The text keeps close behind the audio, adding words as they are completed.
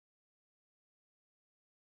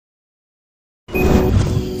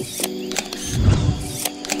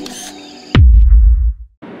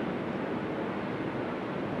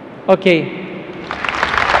Okay.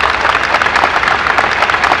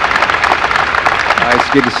 It's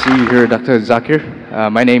good to see you here, Dr.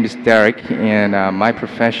 Zakir. My name is Derek, and my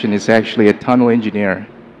profession is actually a tunnel engineer.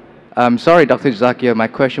 I'm sorry, Dr. Zakir, my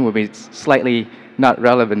question will be slightly not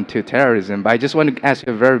relevant to terrorism, but I just want to ask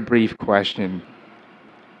you a very brief question.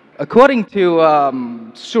 According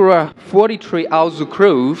to Surah 43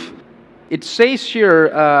 Al-Zukhruf, it says here,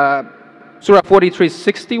 Surah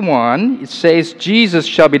 43:61, it says, Jesus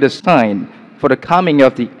shall be the sign for the coming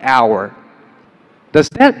of the hour. Does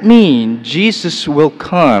that mean Jesus will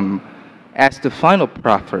come as the final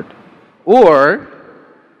prophet? Or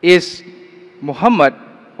is Muhammad,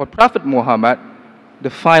 or Prophet Muhammad, the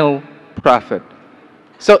final prophet?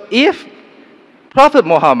 So if Prophet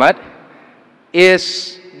Muhammad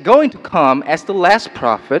is going to come as the last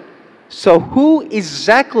prophet, so who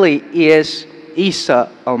exactly is Isa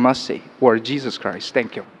al-Masih, or Jesus Christ?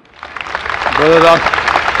 Thank you. Brother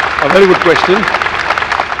asked a very good question.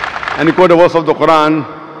 And he quoted a verse of the Quran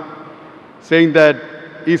saying that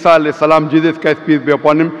Isa alayhi salam, Jesus Christ, peace be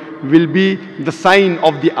upon him, will be the sign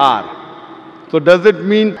of the hour. So does it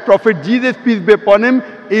mean Prophet Jesus, peace be upon him,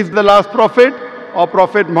 is the last prophet, or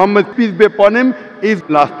Prophet Muhammad, peace be upon him, is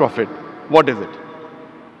last prophet? What is it?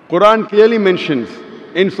 Quran clearly mentions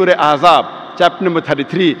in Surah Ahzab, chapter number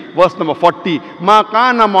 33, verse number 40, Ma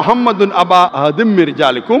kana Muhammadun aba ahadim min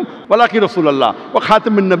rijalikum walakin Rasulullah wa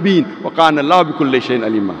khatamun nabiyyin wa kana Allahu bi kulli shay'in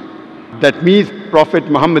alima. That means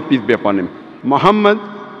Prophet Muhammad, peace be upon him. Muhammad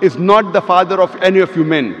is not the father of any of you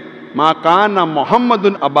men. Ma kana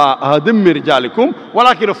Muhammadun aba ahadim min rijalikum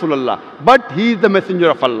walakin Rasulullah. But he is the messenger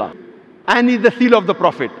of Allah. And he is the seal of the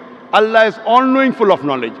Prophet. Allah is all-knowing, full of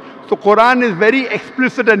knowledge. So Quran is very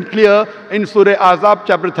explicit and clear in Surah Ahzab,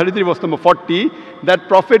 chapter 33, verse number 40, that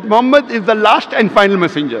Prophet Muhammad is the last and final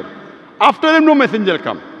messenger. After him, no messenger will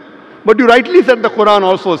come. But you rightly said the Quran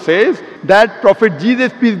also says that Prophet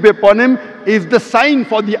Jesus, peace be upon him, is the sign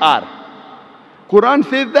for the hour. Quran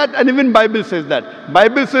says that, and even Bible says that.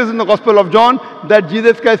 Bible says in the Gospel of John that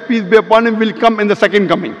Jesus Christ, peace be upon him, will come in the second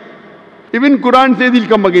coming. Even Quran says he'll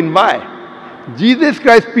come again. Why? Jesus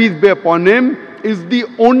Christ, peace be upon him, is the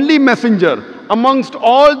only messenger amongst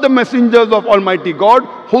all the messengers of Almighty God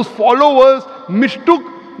whose followers mistook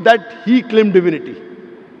that he claimed divinity.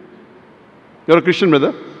 You're a Christian,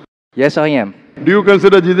 brother? Yes, I am. Do you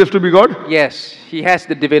consider Jesus to be God? Yes, he has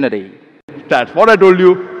the divinity. That's what I told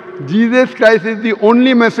you. Jesus Christ is the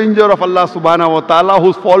only messenger of Allah subhanahu wa ta'ala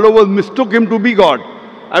whose followers mistook him to be God.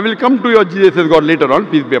 I will come to your Jesus as God later on,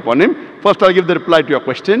 peace be upon him. First I'll give the reply to your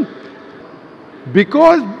question.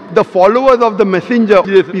 Because the followers of the messenger,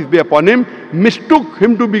 Jesus, peace be upon him, mistook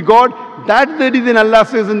him to be God, that's the reason Allah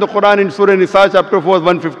says in the Quran in Surah Nisa chapter 4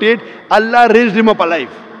 158, Allah raised him up alive.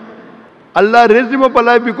 Allah raised him up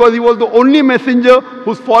alive because he was the only messenger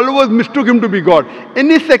whose followers mistook him to be God. In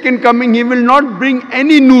his second coming, he will not bring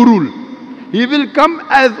any new rule. He will come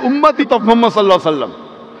as Ummah of Muhammad sallallahu alaihi wasallam.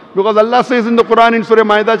 Because Allah says in the Quran in Surah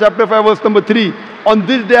Ma'idah chapter 5 verse number 3, on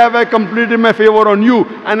this day have I completed my favor on you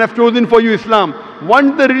and have chosen for you Islam.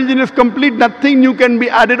 Once the religion is complete, nothing new can be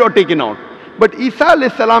added or taken out. But Isa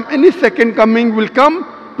alayhi salam in his second coming will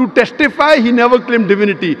come to testify he never claimed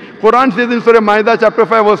divinity. Quran says in Surah Ma'idah chapter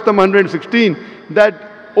 5 verse number 116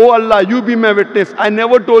 that, O Allah, you be my witness. I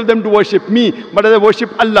never told them to worship me, but I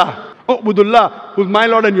worship Allah. Oh, Budullah, who's my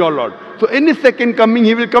Lord and your Lord. So in his second coming,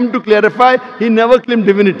 he will come to clarify he never claimed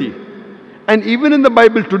divinity. And even in the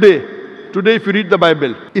Bible today if you read the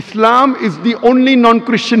Bible, Islam is the only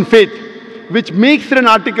non-Christian faith which makes it an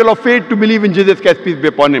article of faith to believe in Jesus Christ, peace be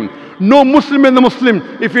upon him. No Muslim is a Muslim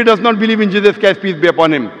if he does not believe in Jesus Christ, peace be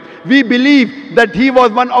upon him. We believe that he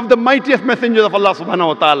was one of the mightiest messengers of Allah subhanahu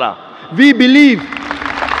wa ta'ala. We believe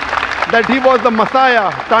that he was the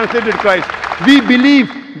Messiah, translated Christ. We believe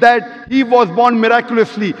that he was born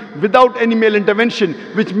miraculously without any male intervention,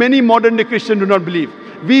 which many modern day Christians do not believe.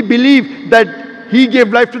 We believe that he gave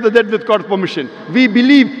life to the dead with God's permission. We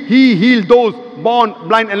believe he healed those born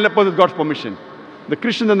blind and lepers with God's permission. The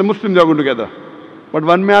Christians and the Muslims are going together. But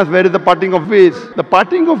one may ask, where is the parting of ways? The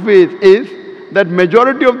parting of ways is that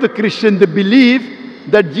majority of the Christians, they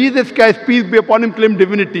believe that Jesus Christ, peace be upon him, claimed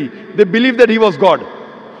divinity. They believe that he was God.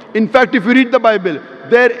 In fact, if you read the Bible,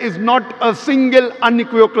 there is not a single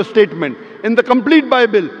unequivocal statement in the complete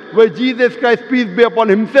Bible where Jesus Christ, peace be upon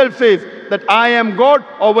him, himself says that I am God,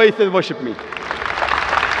 or where he says worship me.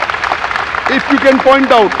 If you can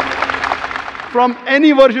point out from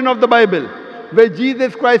any version of the Bible where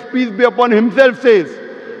Jesus Christ, peace be upon him, himself says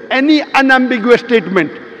any unambiguous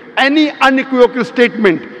statement, any unequivocal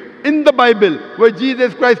statement in the Bible where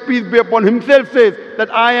Jesus Christ, peace be upon himself, says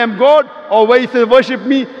that I am God, or where he says worship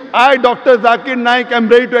me, I, Dr. Zakir Naik, am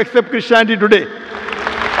ready to accept Christianity today.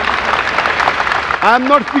 I am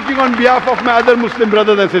not speaking on behalf of my other Muslim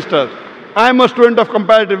brothers and sisters. I am a student of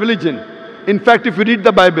comparative religion. In fact, if you read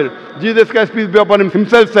the Bible, Jesus Christ, peace be upon him,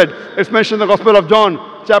 himself said, it's mentioned in the Gospel of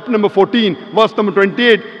John, chapter number 14, verse number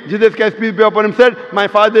 28, Jesus Christ, peace be upon him, said, my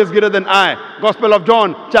Father is greater than I. Gospel of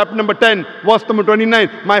John, chapter number 10, verse number 29,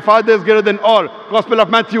 my Father is greater than all. Gospel of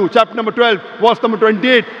Matthew, chapter number 12, verse number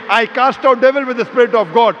 28, I cast out devil with the Spirit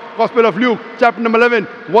of God. Gospel of Luke, chapter number 11,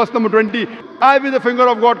 verse number 20, I with the finger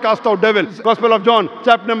of God cast out devils. Gospel of John,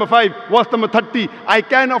 chapter number 5, verse number 30, I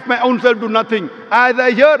can of my own self do nothing. As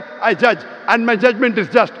I hear, I judge, and my judgment is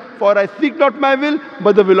just. For I seek not my will,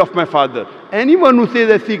 but the will of my Father. Anyone who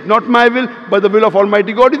says, I seek not my will, but the will of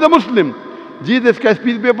Almighty God is a Muslim. Jesus Christ,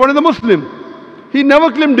 peace be upon him, is a Muslim. He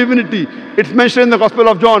never claimed divinity. It's mentioned in the Gospel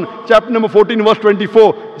of John, chapter number 14, verse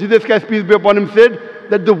 24. Jesus Christ, peace be upon him, said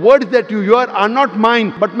that the words that you hear are not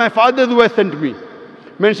mine, but my Father's who has sent me.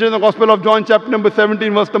 Mentioned in the Gospel of John, chapter number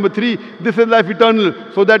 17, verse number 3, this is life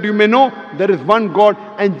eternal, so that you may know there is one God,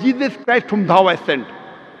 and Jesus Christ whom thou hast sent.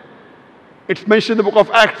 It's mentioned in the book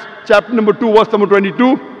of Acts, chapter number 2, verse number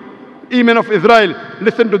 22. Ye men of Israel,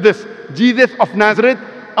 listen to this. Jesus of Nazareth,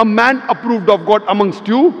 a man approved of God amongst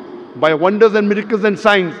you, by wonders and miracles and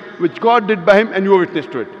signs, which God did by him, and you are witness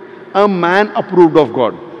to it. A man approved of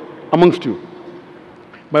God amongst you,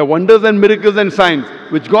 by wonders and miracles and signs,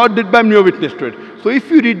 which God did by him, and you are witness to it. So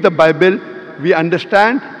if you read the Bible, we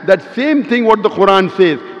understand that same thing what the Quran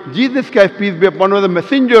says. Jesus Christ, peace be upon him, was a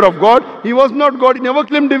messenger of God. He was not God. He never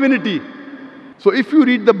claimed divinity. So if you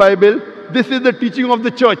read the Bible, this is the teaching of the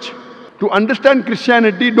church. To understand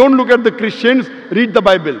Christianity, don't look at the Christians, read the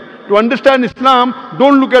Bible. To understand Islam,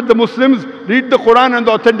 don't look at the Muslims, read the Quran and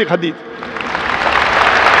the authentic Hadith.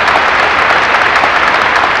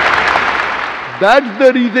 That's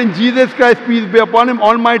the reason Jesus Christ, peace be upon him,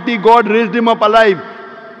 Almighty God raised him up alive,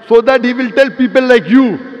 so that he will tell people like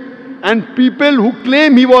you and people who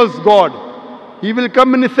claim he was God. He will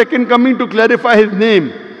come in his second coming to clarify his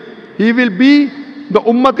name. He will be the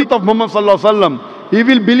ummati of Muhammad sallallahu alaihi wasallam. He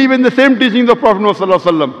will believe in the same teachings of Prophet Muhammad sallallahu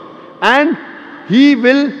alaihi wasallam. And he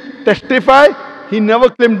will testify, he never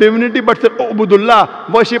claimed divinity, but said,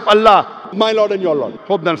 Ubudullah, worship Allah, my Lord and your Lord.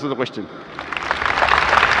 Hope that answers the question.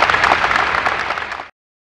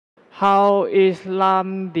 How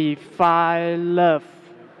Islam define love,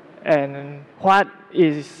 and what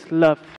is love?